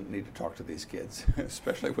talk to these kids,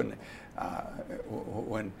 especially when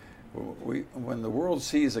the world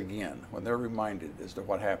sees again, when they're reminded as to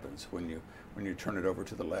what happens when you turn it over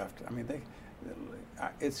to the left. I mean,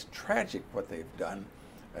 it's tragic what they've done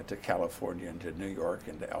to California and to New York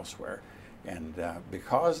and to elsewhere, and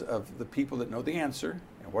because of the people that know the answer.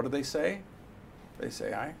 And what do they say? They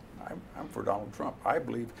say, I'm for Donald Trump. I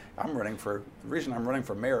believe the reason I'm running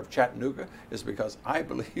for mayor of Chattanooga is because I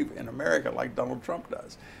believe in America like Donald Trump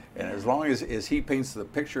does. And as long as he paints the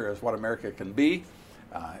picture as what America can be,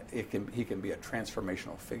 he can be a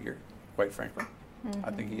transformational figure, quite frankly. Mm-hmm.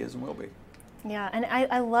 I think he is and will be. Yeah, and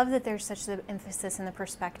I love that there's such an emphasis and the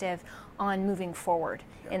perspective on moving forward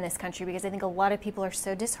in this country, because I think a lot of people are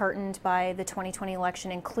so disheartened by the 2020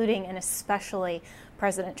 election, including and especially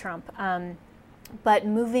President Trump. But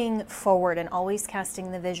moving forward and always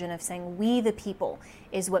casting the vision of saying we the people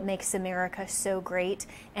is what makes America so great,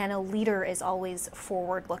 and a leader is always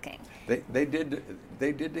forward looking. They did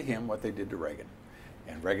to him what they did to Reagan.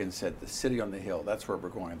 And Reagan said, the city on the hill, that's where we're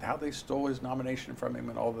going. How they stole his nomination from him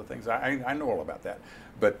and all the things. I know all about that.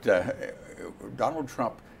 But Donald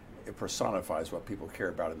Trump personifies what people care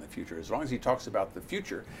about in the future. As long as he talks about the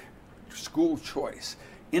future, school choice,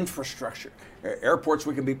 infrastructure, airports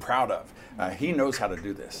we can be proud of. He knows how to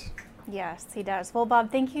do this. Yes, he does. Well,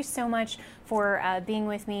 Bob, thank you so much for being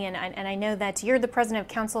with me. And I know that you're the president of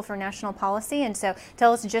Council for National Policy. And so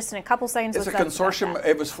tell us just in a couple seconds. It's a consortium.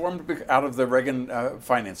 It was formed out of the Reagan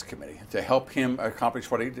Finance Committee to help him accomplish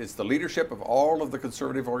what it's the leadership of all of the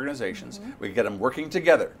conservative organizations. Mm-hmm. We get them working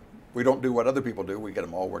together. We don't do what other people do. We get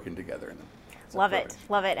them all working together. Love it.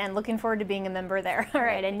 Love it. And looking forward to being a member there. All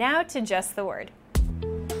right. And now to Just the Word.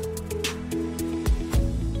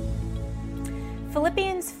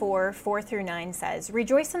 Philippians 4:4-9 says,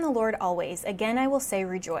 "Rejoice in the Lord always. Again I will say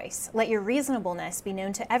rejoice. Let your reasonableness be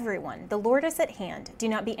known to everyone. The Lord is at hand. Do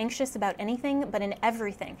not be anxious about anything, but in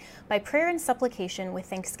everything, by prayer and supplication with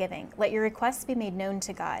thanksgiving, let your requests be made known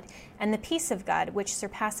to God. And the peace of God, which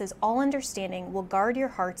surpasses all understanding, will guard your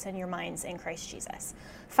hearts and your minds in Christ Jesus."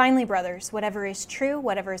 Finally, brothers, whatever is true,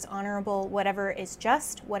 whatever is honorable, whatever is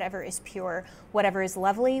just, whatever is pure, whatever is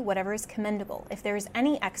lovely, whatever is commendable, if there is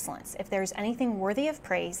any excellence, if there is anything worthy of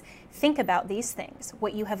praise, think about these things.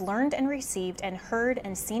 What you have learned and received and heard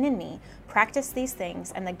and seen in me, practice these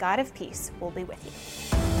things, and the God of peace will be with you.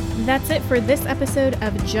 That's it for this episode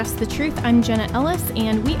of Just the Truth. I'm Jenna Ellis,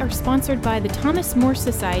 and we are sponsored by the Thomas More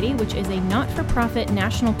Society, which is a not-for-profit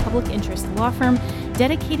national public interest law firm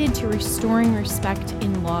dedicated to restoring respect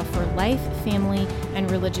in law for life, family,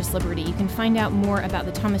 and religious liberty. You can find out more about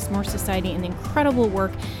the Thomas More Society and the incredible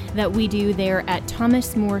work that we do there at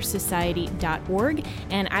thomasmoresociety.org.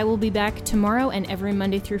 And I will be back tomorrow and every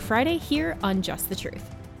Monday through Friday here on Just the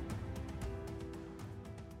Truth.